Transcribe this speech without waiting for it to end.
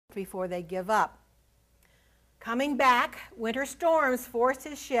before they give up. Coming back, winter storms forced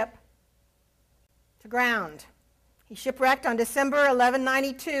his ship to ground. He shipwrecked on December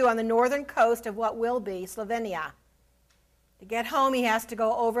 1192 on the northern coast of what will be Slovenia. To get home, he has to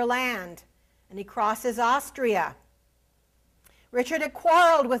go overland, and he crosses Austria. Richard had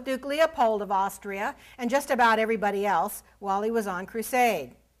quarreled with Duke Leopold of Austria and just about everybody else while he was on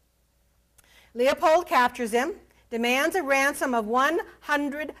crusade. Leopold captures him, demands a ransom of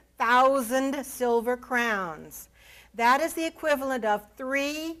 100,000 silver crowns. That is the equivalent of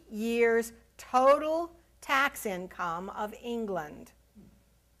 3 years' total tax income of England.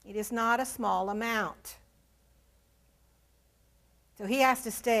 It is not a small amount. So he has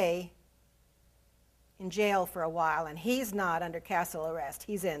to stay in jail for a while, and he's not under castle arrest.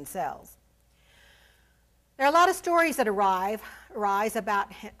 He's in cells. There are a lot of stories that arise about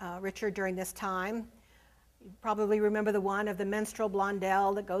Richard during this time. You probably remember the one of the minstrel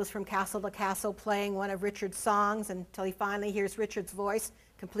Blondel that goes from castle to castle playing one of Richard's songs until he finally hears Richard's voice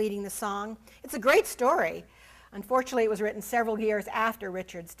completing the song. It's a great story. Unfortunately, it was written several years after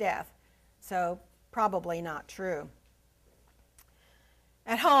Richard's death, so probably not true.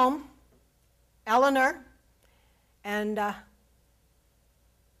 At home, Eleanor and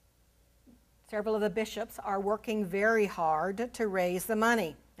several of the bishops are working very hard to raise the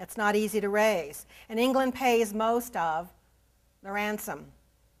money. It's not easy to raise, and England pays most of the ransom.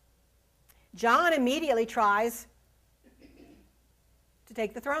 John immediately tries to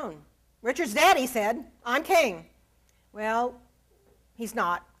take the throne. Richard's dead, he said. I'm king. Well, he's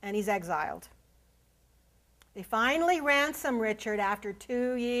not, and he's exiled. They finally ransom Richard after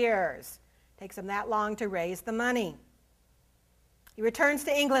 2 years. Takes him that long to raise the money. He returns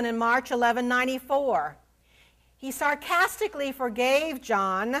to England in March 1194. He sarcastically forgave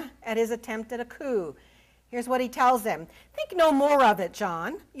John at his attempt at a coup. Here's what he tells him. Think no more of it,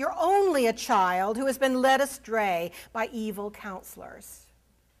 John. You're only a child who has been led astray by evil counselors.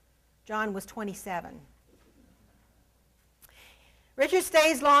 John was 27. Richard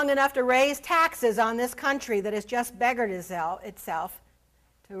stays long enough to raise taxes on this country that has just beggared itself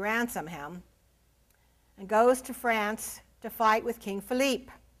to ransom him, and goes to France to fight with King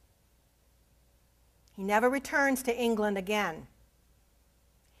Philippe. He never returns to England again.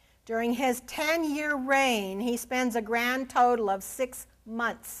 During his 10-year reign, he spends a grand total of 6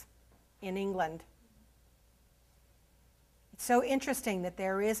 months in England. It's so interesting that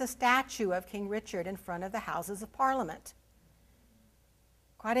there is a statue of King Richard in front of the Houses of Parliament.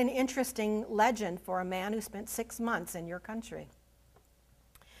 Quite an interesting legend for a man who spent 6 months in your country.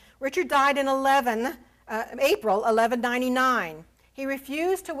 Richard died in April 1199. He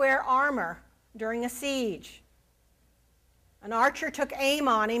refused to wear armor during a siege. An archer took aim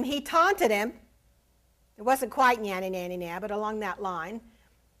on him. He taunted him. It wasn't quite nanny nanny na, but along that line.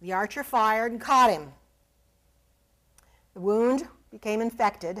 The archer fired and caught him. The wound became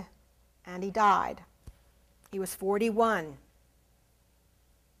infected, and he died. He was 41.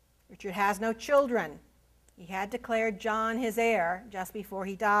 Richard has no children. He had declared John his heir just before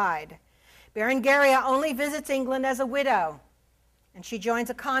he died. Berengaria only visits England as a widow, and she joins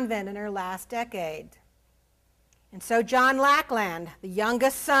a convent in her last decade. And so John Lackland, the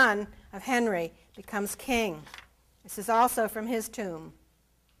youngest son of Henry, becomes king. This is also from his tomb.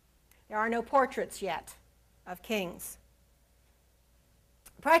 There are no portraits yet of kings.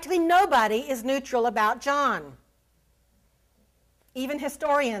 Practically nobody is neutral about John. Even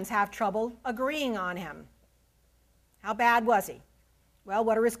historians have trouble agreeing on him. How bad was he? Well,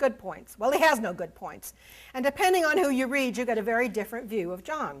 what are his good points? Well, he has no good points. And depending on who you read, you get a very different view of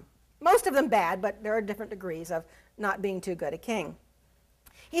John. Most of them bad, but there are different degrees of not being too good a king.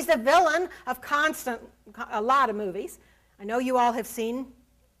 He's the villain of a lot of movies. I know you all have seen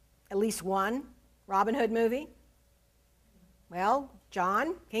at least one Robin Hood movie. Well,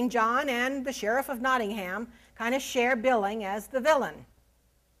 King John and the Sheriff of Nottingham kind of share billing as the villain.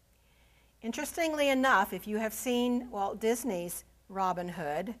 Interestingly enough, if you have seen Walt Disney's Robin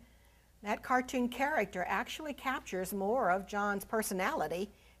Hood, that cartoon character actually captures more of John's personality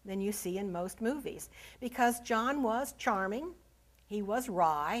than you see in most movies, because John was charming, he was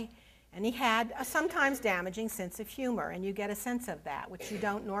wry, and he had a sometimes damaging sense of humor, and you get a sense of that, which you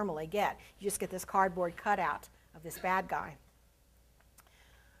don't normally get. You just get this cardboard cutout of this bad guy.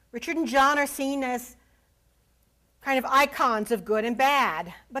 Richard and John are seen as kind of icons of good and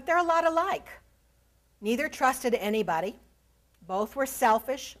bad, but they're a lot alike. Neither trusted anybody. Both were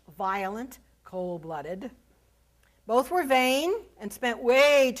selfish, violent, cold-blooded. Both were vain and spent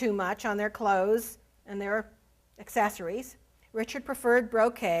way too much on their clothes and their accessories. Richard preferred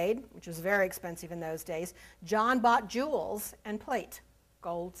brocade, which was very expensive in those days. John bought jewels and plate.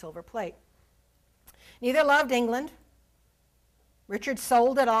 gold, silver plate. Neither loved England. Richard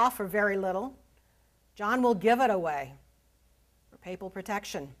sold it off for very little. John will give it away for papal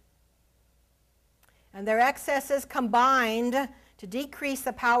protection. And their excesses combined to decrease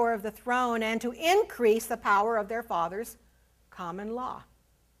the power of the throne and to increase the power of their father's common law.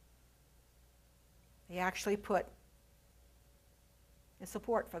 They actually put the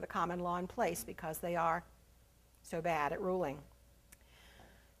support for the common law in place because they are so bad at ruling.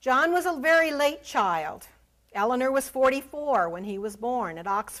 John was a very late child. Eleanor was 44 when he was born at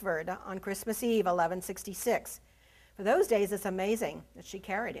Oxford on Christmas Eve, 1166. For those days, it's amazing that she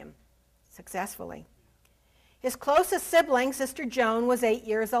carried him successfully. His closest sibling, Sister Joan, was 8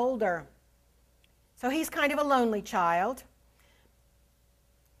 years older. So he's kind of a lonely child.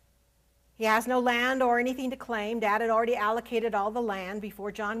 He has no land or anything to claim. Dad had already allocated all the land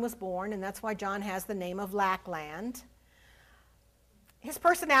before John was born, and that's why John has the name of Lackland. His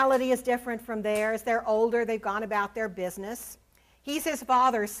personality is different from theirs. They're older. They've gone about their business. He's his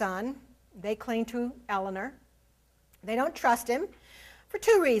father's son. They cling to Eleanor. They don't trust him for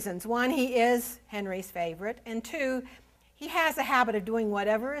two reasons. One, he is Henry's favorite, and two, he has a habit of doing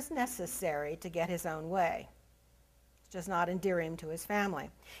whatever is necessary to get his own way. It does not endear him to his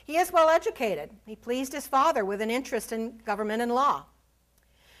family. He is well educated. He pleased his father with an interest in government and law.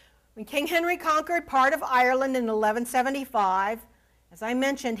 When King Henry conquered part of Ireland in 1175, as I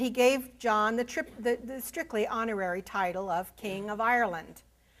mentioned, he gave John the strictly honorary title of King of Ireland.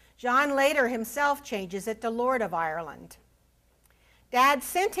 John later himself changes it to Lord of Ireland. Dad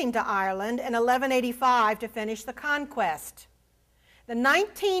sent him to Ireland in 1185 to finish the conquest. The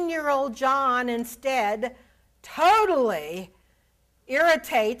 19-year-old John instead totally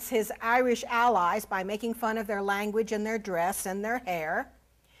irritates his Irish allies by making fun of their language and their dress and their hair,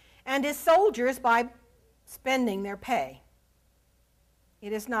 and his soldiers by spending their pay.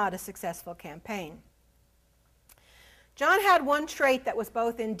 It is not a successful campaign. John had one trait that was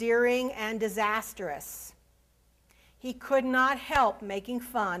both endearing and disastrous. He could not help making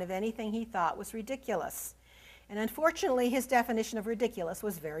fun of anything he thought was ridiculous. And unfortunately, his definition of ridiculous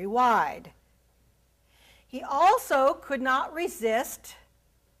was very wide. He also could not resist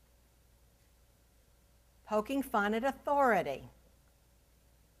poking fun at authority.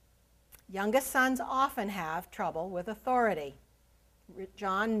 Youngest sons often have trouble with authority.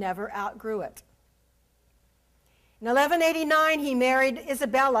 John never outgrew it. In 1189, he married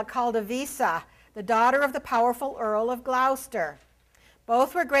Isabella Caldavisa, the daughter of the powerful Earl of Gloucester.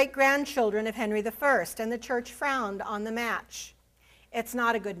 Both were great-grandchildren of Henry I, and the church frowned on the match. It's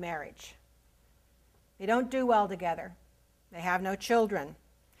not a good marriage. They don't do well together. They have no children.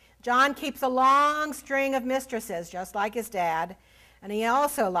 John keeps a long string of mistresses, just like his dad, and he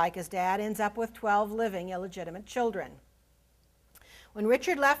also, like his dad, ends up with 12 living illegitimate children. When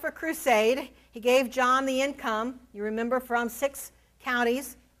Richard left for crusade, he gave John the income, you remember, from 6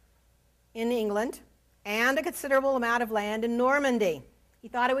 counties in England and a considerable amount of land in Normandy. He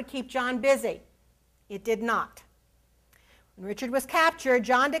thought it would keep John busy. It did not. When Richard was captured,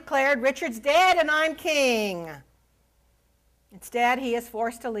 John declared, "Richard's dead and I'm king." Instead, he is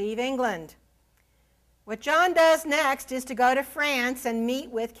forced to leave England. What John does next is to go to France and meet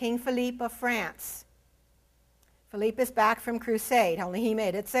with King Philippe of France. Philippe is back from crusade, only he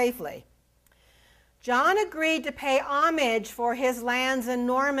made it safely. John agreed to pay homage for his lands in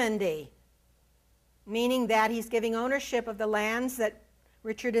Normandy, meaning that he's giving ownership of the lands that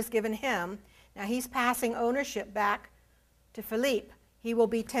Richard has given him. Now he's passing ownership back to Philippe. He will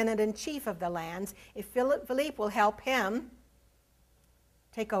be tenant-in-chief of the lands if Philippe will help him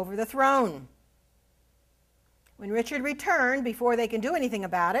take over the throne. When Richard returned, before they can do anything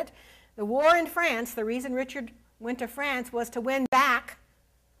about it, the war in France, the reason Richard went to France was to win back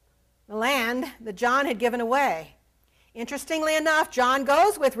the land that John had given away. Interestingly enough, John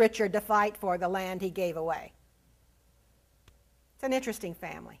goes with Richard to fight for the land he gave away. It's an interesting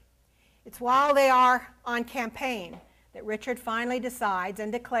family. It's while they are on campaign that Richard finally decides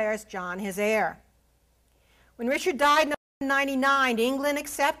and declares John his heir. When Richard died in 1199, England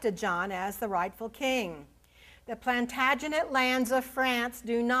accepted John as the rightful king. The Plantagenet lands of France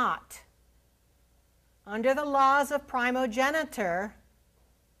do not. Under the laws of primogeniture,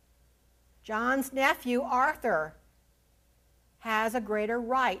 John's nephew Arthur has a greater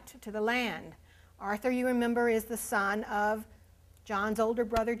right to the land. Arthur, you remember, is the son of John's older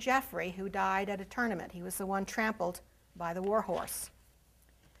brother Geoffrey, who died at a tournament. He was the one trampled by the war horse.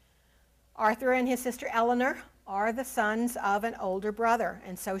 Arthur and his sister Eleanor are the sons of an older brother,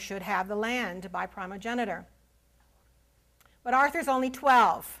 and so should have the land by primogeniture. But Arthur's only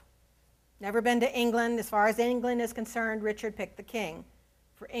 12. Never been to England. As far as England is concerned, Richard picked the king.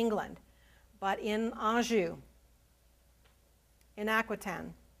 for England, but in Anjou, in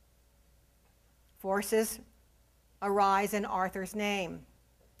Aquitaine. Forces arise in Arthur's name.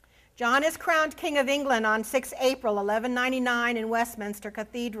 John is crowned King of England on 6 April 1199 in Westminster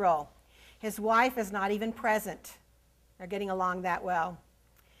Cathedral. His wife is not even present. They're getting along that well.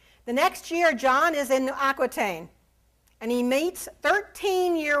 The next year, John is in Aquitaine, and he meets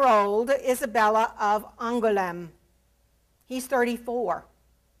 13-year-old Isabella of Angoulême. He's 34.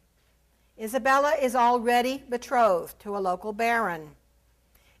 Isabella is already betrothed to a local baron.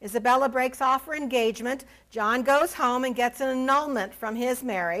 Isabella breaks off her engagement. John goes home and gets an annulment from his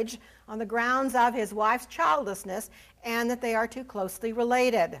marriage on the grounds of his wife's childlessness and that they are too closely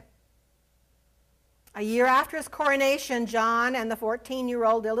related. A year after his coronation, John and the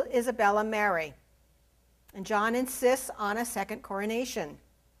 14-year-old Isabella marry, and John insists on a second coronation.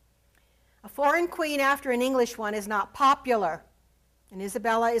 A foreign queen after an English one is not popular, and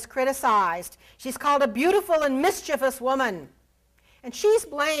Isabella is criticized. She's called a beautiful and mischievous woman, and she's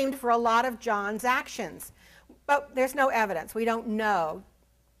blamed for a lot of John's actions. But there's no evidence. We don't know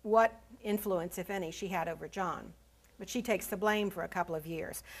what influence, if any, she had over John. But she takes the blame for a couple of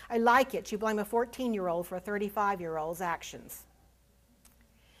years. I like it. You blame a 14-year-old for a 35-year-old's actions.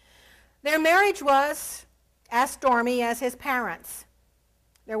 Their marriage was as stormy as his parents'.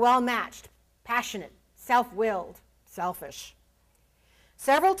 They're well matched, passionate, self-willed, selfish.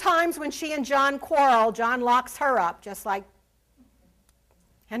 Several times when she and John quarrel, John locks her up, just like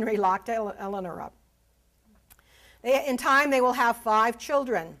Henry locked Eleanor up. In time, they will have 5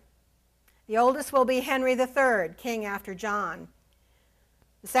 children. The oldest will be Henry III, king after John.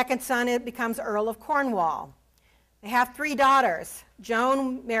 The second son becomes Earl of Cornwall. They have 3 daughters.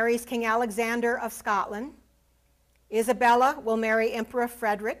 Joan marries King Alexander of Scotland. Isabella will marry Emperor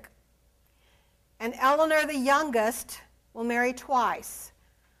Frederick. And Eleanor, the youngest, will marry twice.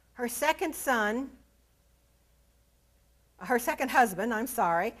 Her second husband,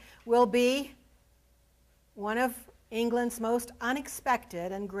 will be one of England's most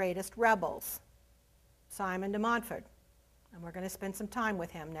unexpected and greatest rebels, Simon de Montfort. And we're going to spend some time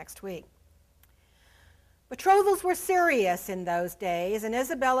with him next week. Betrothals were serious in those days, and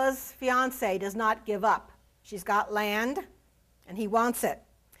Isabella's fiancé does not give up. She's got land, and he wants it.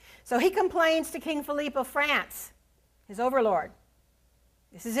 So he complains to King Philippe of France, his overlord.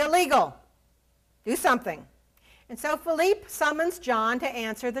 This is illegal. Do something. And so Philippe summons John to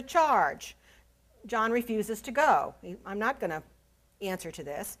answer the charge. John refuses to go. I'm not going to answer to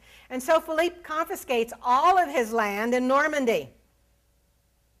this. And so Philippe confiscates all of his land in Normandy.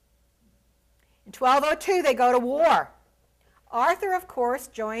 In 1202, they go to war. Arthur, of course,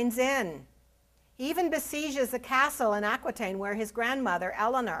 joins in. He even besieges the castle in Aquitaine where his grandmother,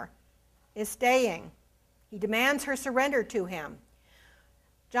 Eleanor, is staying. He demands her surrender to him.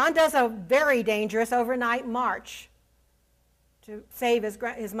 John does a very dangerous overnight march to save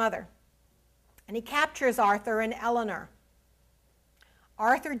his mother. And he captures Arthur and Eleanor.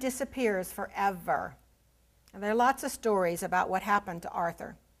 Arthur disappears forever. And there are lots of stories about what happened to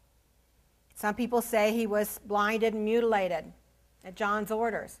Arthur. Some people say he was blinded and mutilated at John's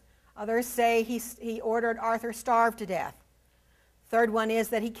orders. Others say he ordered Arthur starved to death. Third one is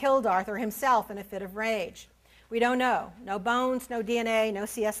that he killed Arthur himself in a fit of rage. We don't know. No bones, no DNA, no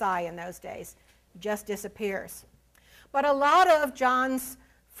CSI in those days. He just disappears. But a lot of John's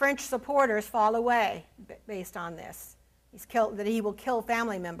French supporters fall away based on this. That he will kill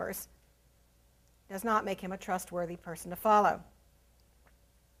family members does not make him a trustworthy person to follow.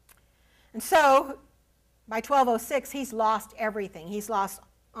 And so, by 1206, he's lost everything. He's lost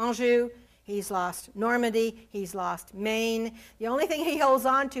Anjou, he's lost Normandy, he's lost Maine. The only thing he holds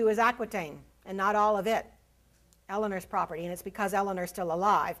on to is Aquitaine, and not all of it, Eleanor's property, and it's because Eleanor's still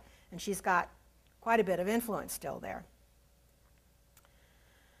alive, and she's got quite a bit of influence still there.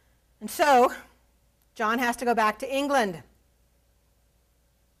 And so, John has to go back to England.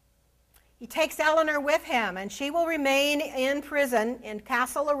 He takes Eleanor with him, and she will remain in prison, in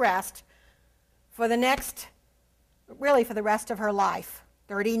castle arrest, for the rest of her life,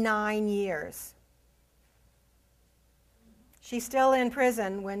 39 years. She's still in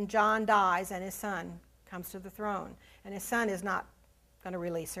prison when John dies and his son comes to the throne. And his son is not going to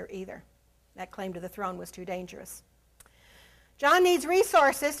release her either. That claim to the throne was too dangerous. John needs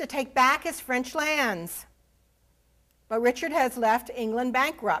resources to take back his French lands. But Richard has left England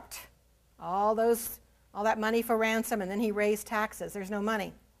bankrupt. All that money for ransom, and then he raised taxes. There's no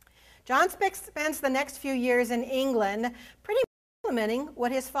money. John spends the next few years in England pretty much implementing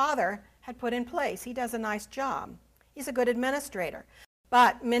what his father had put in place. He does a nice job. He's a good administrator.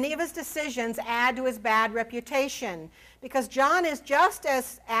 But many of his decisions add to his bad reputation because John is just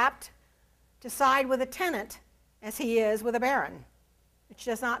as apt to side with a tenant as he is with a baron, which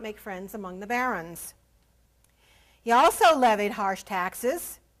does not make friends among the barons. He also levied harsh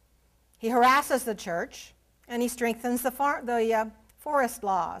taxes. He harasses the church, and he strengthens the forest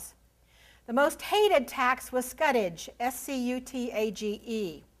laws. The most hated tax was scutage,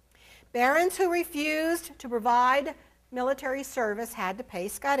 S-C-U-T-A-G-E. Barons who refused to provide military service had to pay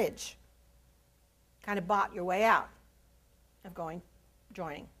scutage. Kind of bought your way out of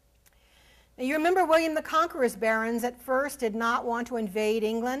joining. Now you remember William the Conqueror's barons at first did not want to invade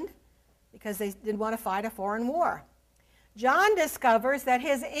England because they didn't want to fight a foreign war. John discovers that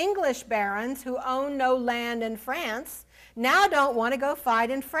his English barons who own no land in France now don't want to go fight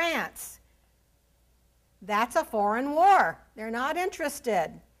in France. That's a foreign war. They're not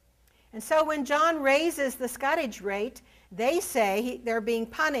interested. And so when John raises the scutage rate, they say they're being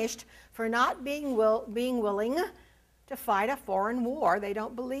punished for not being willing to fight a foreign war they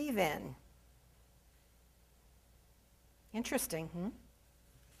don't believe in. Interesting,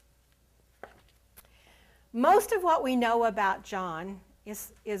 Most of what we know about John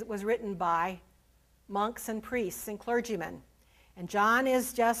was written by monks and priests and clergymen. And John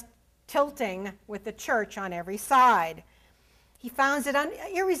is just tilting with the church on every side. He finds it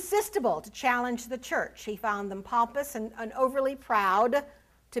irresistible to challenge the church. He found them pompous and overly proud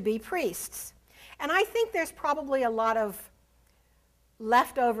to be priests. And I think there's probably a lot of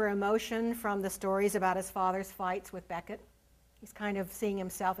leftover emotion from the stories about his father's fights with Becket. He's kind of seeing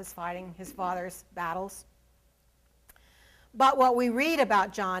himself as fighting his father's battles. But what we read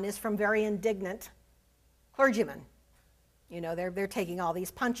about John is from very indignant clergymen. You know, they're taking all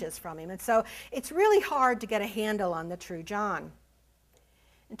these punches from him. And so it's really hard to get a handle on the true John.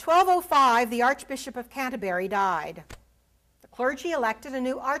 In 1205, the Archbishop of Canterbury died. The clergy elected a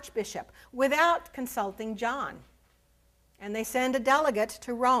new archbishop without consulting John. And they send a delegate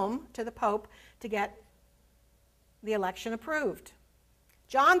to Rome, to the Pope, to get the election approved.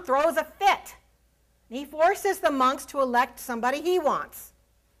 John throws a fit. He forces the monks to elect somebody he wants.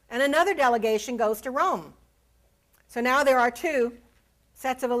 And another delegation goes to Rome. So now there are two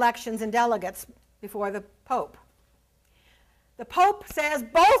sets of elections and delegates before the Pope. The Pope says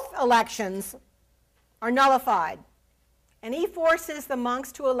both elections are nullified. And he forces the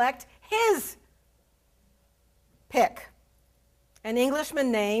monks to elect his pick, an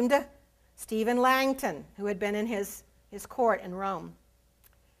Englishman named Stephen Langton, who had been in his court in Rome.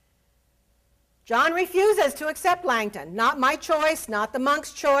 John refuses to accept Langton. Not my choice, not the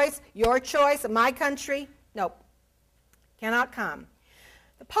monk's choice, your choice, my country. Nope, cannot come.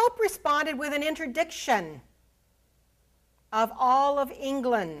 The Pope responded with an interdiction of all of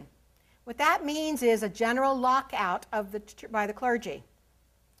England. What that means is a general lockout by the clergy.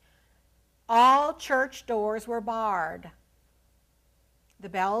 All church doors were barred. The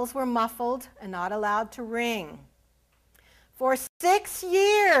bells were muffled and not allowed to ring. For 6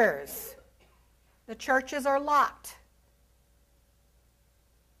 years, the churches are locked.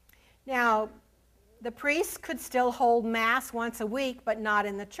 Now, the priests could still hold Mass once a week, but not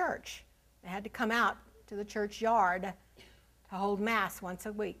in the church. They had to come out to the churchyard to hold Mass once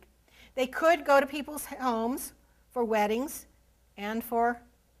a week. They could go to people's homes for weddings and for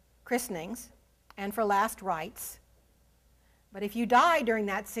christenings and for last rites. But if you died during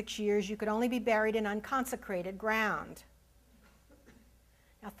that 6 years, you could only be buried in unconsecrated ground.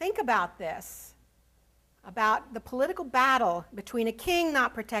 Now think about this, about the political battle between a king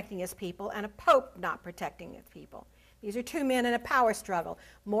not protecting his people and a pope not protecting his people. These are two men in a power struggle,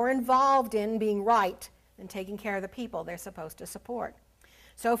 more involved in being right than taking care of the people they're supposed to support.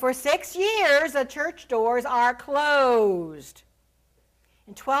 So for 6 years, the church doors are closed.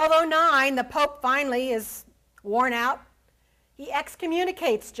 In 1209, the Pope finally is worn out. He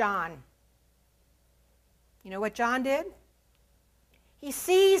excommunicates John. You know what John did? He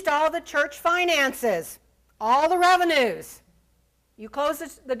seized all the church finances, all the revenues. You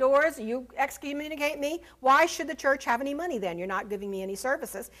close the doors, you excommunicate me. Why should the church have any money then? You're not giving me any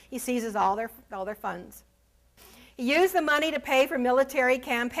services. He seizes all their funds. He used the money to pay for military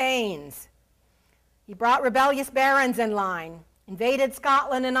campaigns. He brought rebellious barons in line, invaded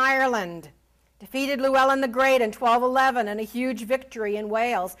Scotland and Ireland, defeated Llewellyn the Great in 1211 in a huge victory in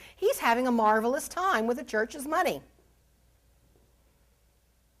Wales. He's having a marvelous time with the church's money.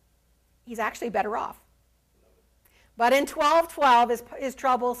 He's actually better off. But in 1212, his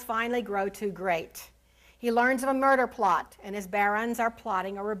troubles finally grow too great. He learns of a murder plot, and his barons are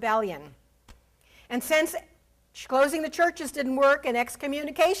plotting a rebellion. And since closing the churches didn't work and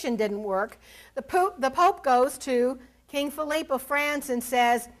excommunication didn't work, the Pope goes to King Philippe of France and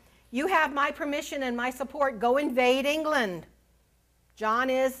says, "You have my permission and my support. Go invade England. John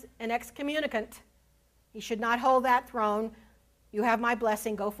is an excommunicant. He should not hold that throne. You have my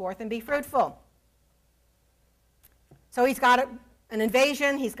blessing. Go forth and be fruitful." So he's got an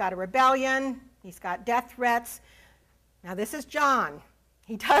invasion. He's got a rebellion. He's got death threats. Now this is John.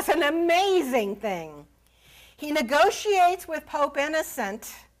 He does an amazing thing. He negotiates with Pope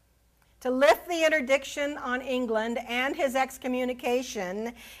Innocent to lift the interdiction on England and his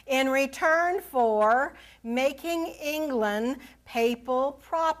excommunication in return for making England papal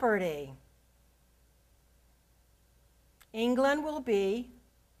property. England will be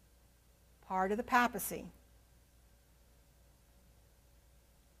part of the papacy.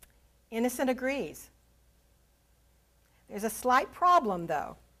 Innocent agrees. There's a slight problem,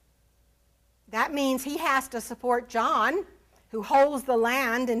 though. That means he has to support John, who holds the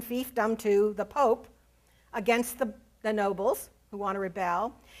land in fiefdom to the Pope, against the nobles who want to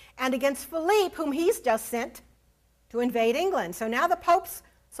rebel, and against Philippe, whom he's just sent to invade England. So now the Pope's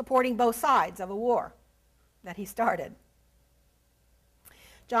supporting both sides of a war that he started.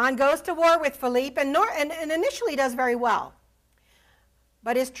 John goes to war with Philippe and initially does very well.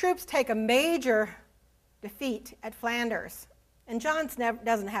 But his troops take a major defeat at Flanders. And John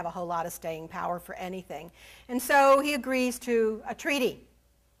doesn't have a whole lot of staying power for anything. And so he agrees to a treaty.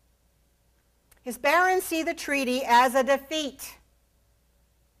 His barons see the treaty as a defeat.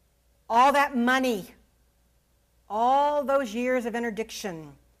 All that money, all those years of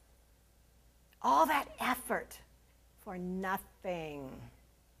interdiction, all that effort for nothing.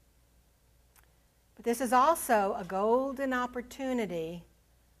 But this is also a golden opportunity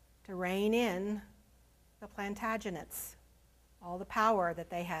to rein in the Plantagenets, all the power that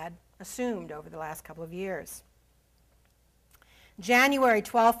they had assumed over the last couple of years. January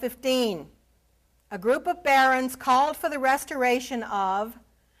 1215, a group of barons called for the restoration of,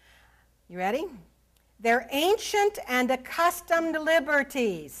 you ready? Their ancient and accustomed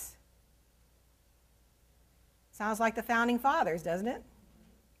liberties. Sounds like the Founding Fathers, doesn't it?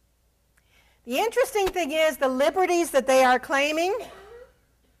 The interesting thing is the liberties that they are claiming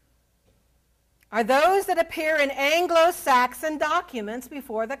are those that appear in Anglo-Saxon documents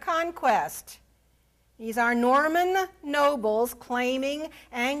before the conquest. These are Norman nobles claiming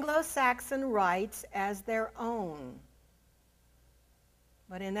Anglo-Saxon rights as their own.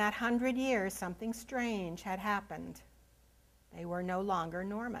 But in that 100 years, something strange had happened. They were no longer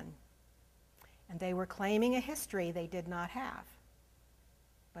Norman. And they were claiming a history they did not have.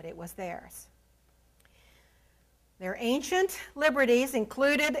 But it was theirs. Their ancient liberties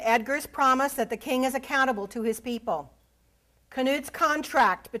included Edgar's promise that the king is accountable to his people, Canute's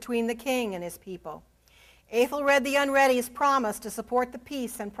contract between the king and his people, Aethelred the Unready's promise to support the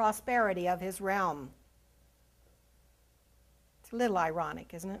peace and prosperity of his realm. It's a little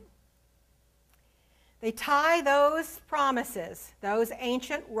ironic, isn't it? They tie those promises, those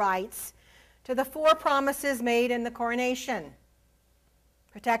ancient rights, to the 4 promises made in the coronation.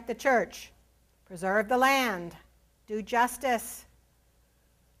 Protect the church, preserve the land, do justice,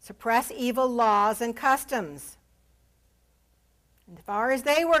 suppress evil laws and customs. And as far as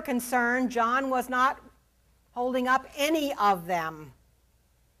they were concerned, John was not holding up any of them.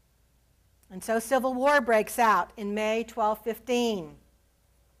 And so civil war breaks out in May 1215.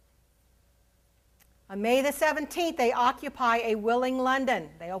 On May the 17th, they occupy a willing London.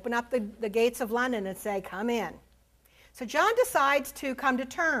 They open up the gates of London and say, "Come in." So John decides to come to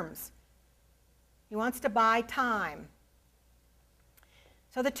terms. He wants to buy time.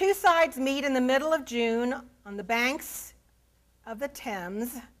 So the two sides meet in the middle of June on the banks of the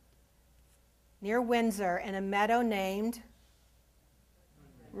Thames near Windsor in a meadow named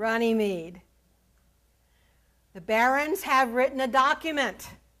Runnymede. The barons have written a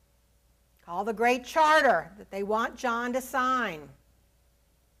document called the Great Charter that they want John to sign.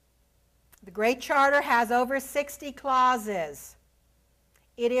 The Great Charter has over 60 clauses.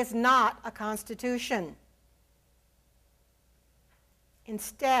 It is not a constitution.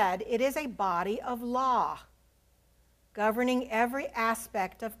 Instead, it is a body of law governing every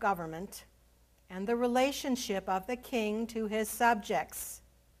aspect of government and the relationship of the king to his subjects.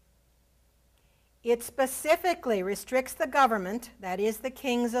 It specifically restricts the government, that is the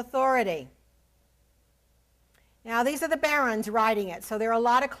king's authority. Now, these are the barons writing it, so there are a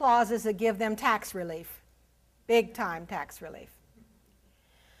lot of clauses that give them tax relief, big-time tax relief.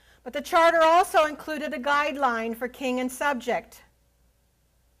 But the charter also included a guideline for king and subject.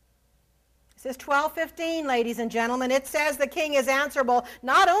 It says 1215, ladies and gentlemen. It says the king is answerable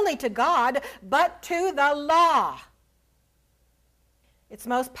not only to God, but to the law. Its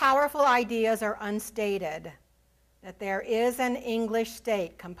most powerful ideas are unstated, that there is an English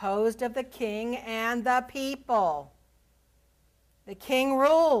state composed of the king and the people. The king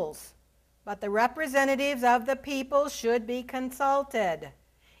rules, but the representatives of the people should be consulted.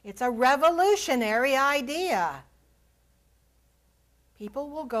 It's a revolutionary idea. People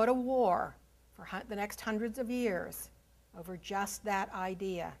will go to war for the next hundreds of years over just that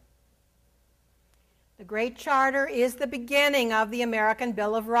idea. The Great Charter is the beginning of the American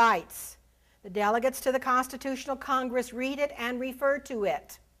Bill of Rights. The delegates to the Constitutional Congress read it and refer to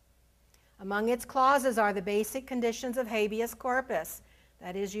it. Among its clauses are the basic conditions of habeas corpus,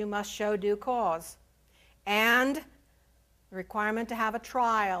 that is, you must show due cause, and the requirement to have a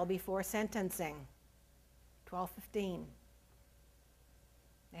trial before sentencing, 1215.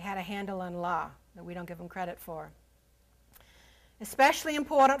 They had a handle on law that we don't give them credit for. Especially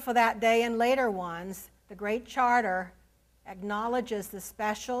important for that day and later ones, the Great Charter acknowledges the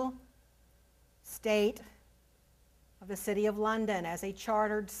special state of the City of London as a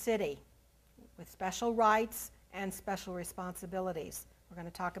chartered city with special rights and special responsibilities. We're going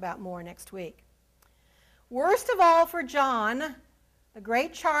to talk about more next week. Worst of all for John, the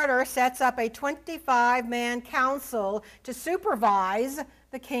Great Charter sets up a 25-man council to supervise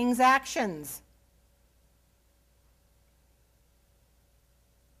the king's actions.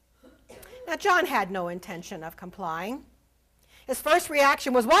 Now, John had no intention of complying. His first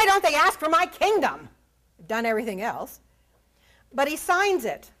reaction was, why don't they ask for my kingdom? They've done everything else. But he signs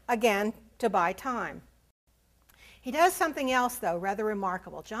it, again, to buy time. He does something else, though, rather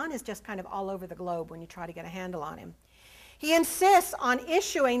remarkable. John is just kind of all over the globe when you try to get a handle on him. He insists on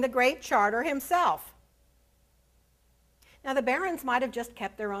issuing the Great Charter himself. Now, the barons might have just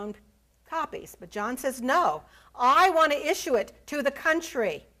kept their own copies, but John says, no, I want to issue it to the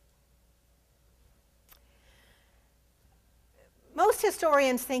country. Most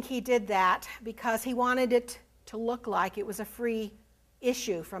historians think he did that because he wanted it to look like it was a free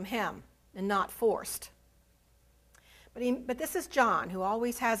issue from him and not forced. But this is John, who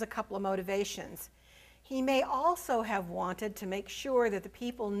always has a couple of motivations. He may also have wanted to make sure that the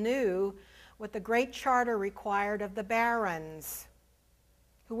people knew what the Great Charter required of the barons,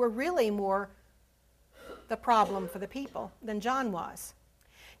 who were really more the problem for the people than John was.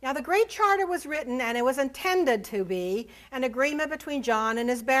 Now, the Great Charter was written, and it was intended to be an agreement between John and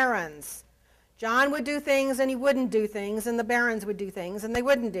his barons. John would do things and he wouldn't do things, and the barons would do things and they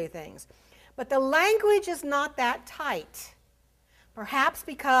wouldn't do things. But the language is not that tight. Perhaps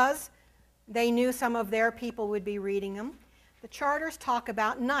because they knew some of their people would be reading them. The charters talk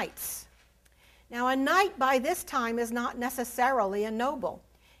about knights. Now, a knight by this time is not necessarily a noble.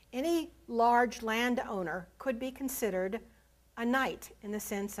 Any large landowner could be considered a knight in the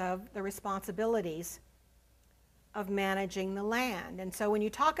sense of the responsibilities of managing the land. And so when you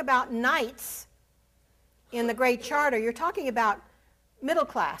talk about knights in the Great Charter, you're talking about middle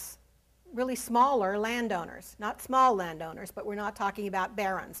class, really smaller landowners. Not small landowners, but we're not talking about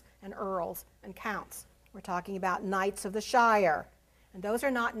barons and earls and counts. We're talking about knights of the shire. And those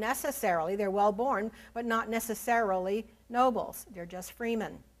are not necessarily, they're well born, but not necessarily nobles. They're just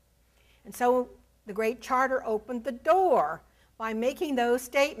freemen. And so the Great Charter opened the door by making those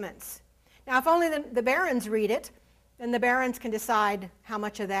statements. Now, if only the barons read it, then the barons can decide how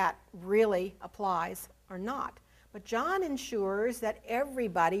much of that really applies or not. But John ensures that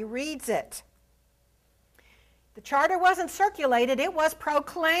everybody reads it. The charter wasn't circulated, it was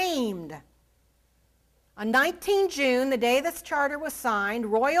proclaimed. On 19 June, the day this charter was signed,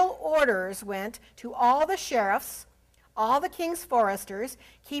 royal orders went to all the sheriffs, all the king's foresters,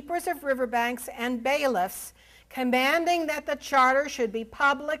 keepers of riverbanks, and bailiffs, commanding that the charter should be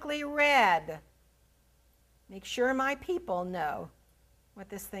publicly read. Make sure my people know what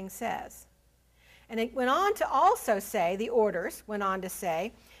this thing says. And it went on to also say, the orders went on to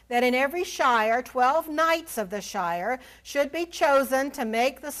say, that in every shire, 12 knights of the shire should be chosen to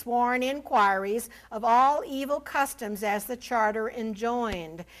make the sworn inquiries of all evil customs as the charter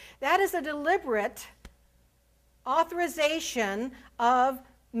enjoined. That is a deliberate authorization of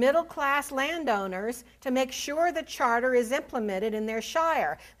middle-class landowners to make sure the charter is implemented in their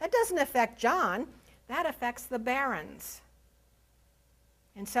shire. That doesn't affect John. That affects the barons.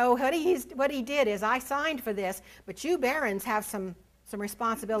 And so what he did is, I signed for this, but you barons have some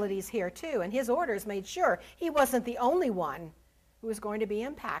responsibilities here too. And his orders made sure he wasn't the only one who was going to be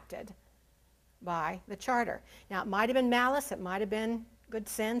impacted by the charter. Now, it might have been malice, it might have been good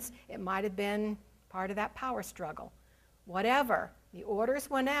sense, it might have been part of that power struggle. Whatever, the orders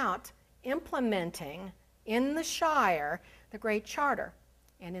went out implementing in the shire the Great Charter.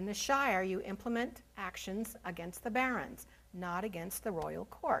 And in the shire, you implement actions against the barons, not against the royal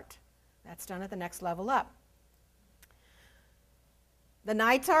court. That's done at the next level up.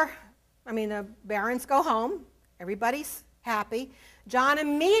 The barons go home. Everybody's happy. John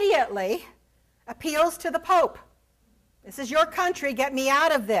immediately appeals to the Pope. This is your country. Get me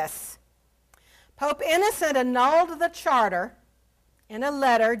out of this. Pope Innocent annulled the charter in a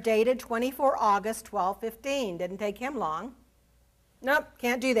letter dated 24 August 1215. Didn't take him long. Nope,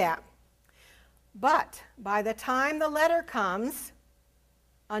 can't do that. But by the time the letter comes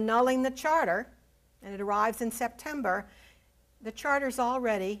annulling the charter, and it arrives in September, the charter's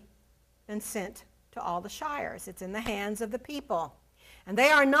already been sent to all the shires. It's in the hands of the people. And they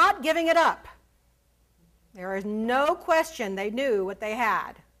are not giving it up. There is no question they knew what they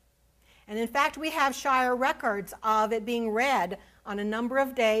had. And in fact, we have shire records of it being read on a number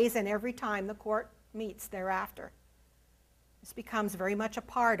of days and every time the court meets thereafter. This becomes very much a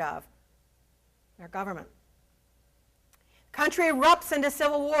part of their government. The country erupts into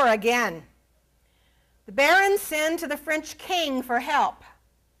civil war again. The barons send to the French king for help.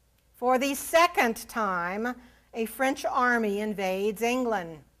 For the second time, a French army invades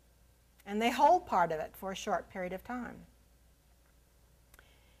England, and they hold part of it for a short period of time.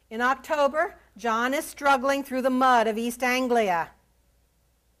 In October, John is struggling through the mud of East Anglia.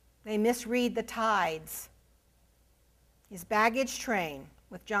 They misread the tides. His baggage train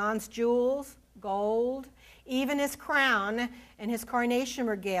with John's jewels, gold, even his crown and his coronation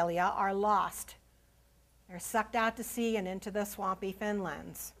regalia are lost. They're sucked out to sea and into the swampy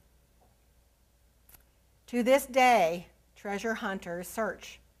fenlands. To this day, treasure hunters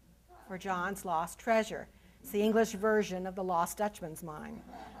search for John's lost treasure. It's the English version of the Lost Dutchman's Mine.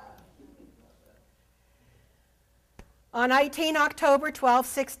 On 18 October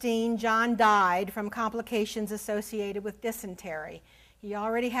 1216, John died from complications associated with dysentery. He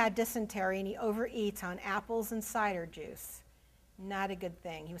already had dysentery and he overeats on apples and cider juice. Not a good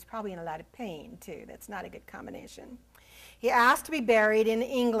thing. He was probably in a lot of pain too. That's not a good combination. He asked to be buried in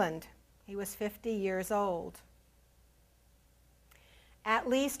England. He was 50 years old. At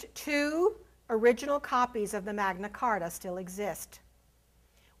least 2 original copies of the Magna Carta still exist.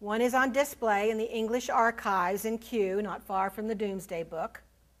 One is on display in the English archives in Kew, not far from the Doomsday Book.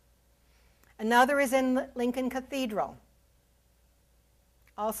 Another is in Lincoln Cathedral,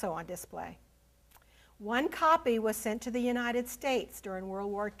 also on display. One copy was sent to the United States during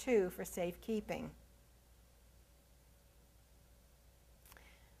World War II for safekeeping.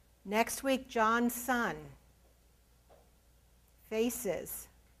 Next week, John's son faces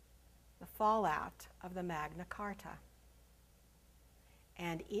the fallout of the Magna Carta.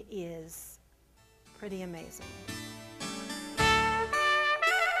 And it is pretty amazing.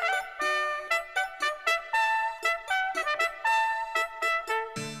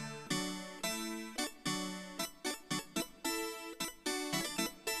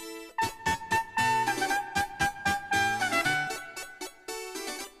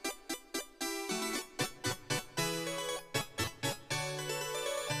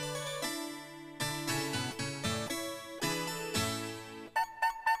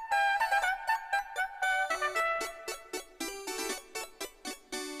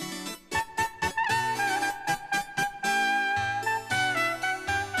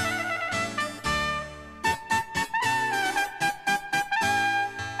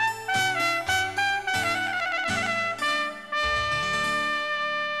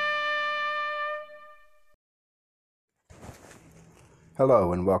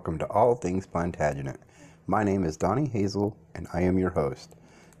 Hello and welcome to All Things Plantagenet. My name is Donnie Hazel and I am your host.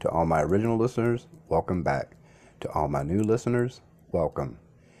 To all my original listeners, welcome back. To all my new listeners, welcome.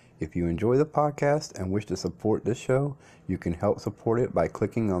 If you enjoy the podcast and wish to support this show, you can help support it by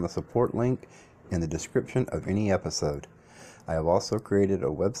clicking on the support link in the description of any episode. I have also created a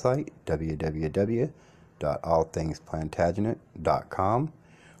website, www.allthingsplantagenet.com,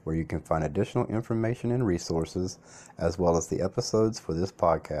 where you can find additional information and resources, as well as the episodes for this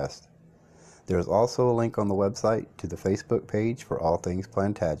podcast. There is also a link on the website to the Facebook page for All Things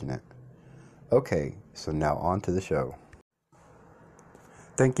Plantagenet. Okay, so now on to the show.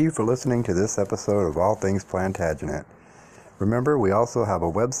 Thank you for listening to this episode of All Things Plantagenet. Remember, we also have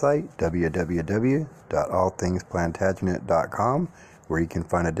a website, www.allthingsplantagenet.com, where you can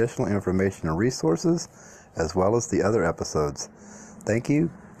find additional information and resources, as well as the other episodes. Thank you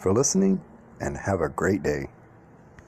for listening, and have a great day.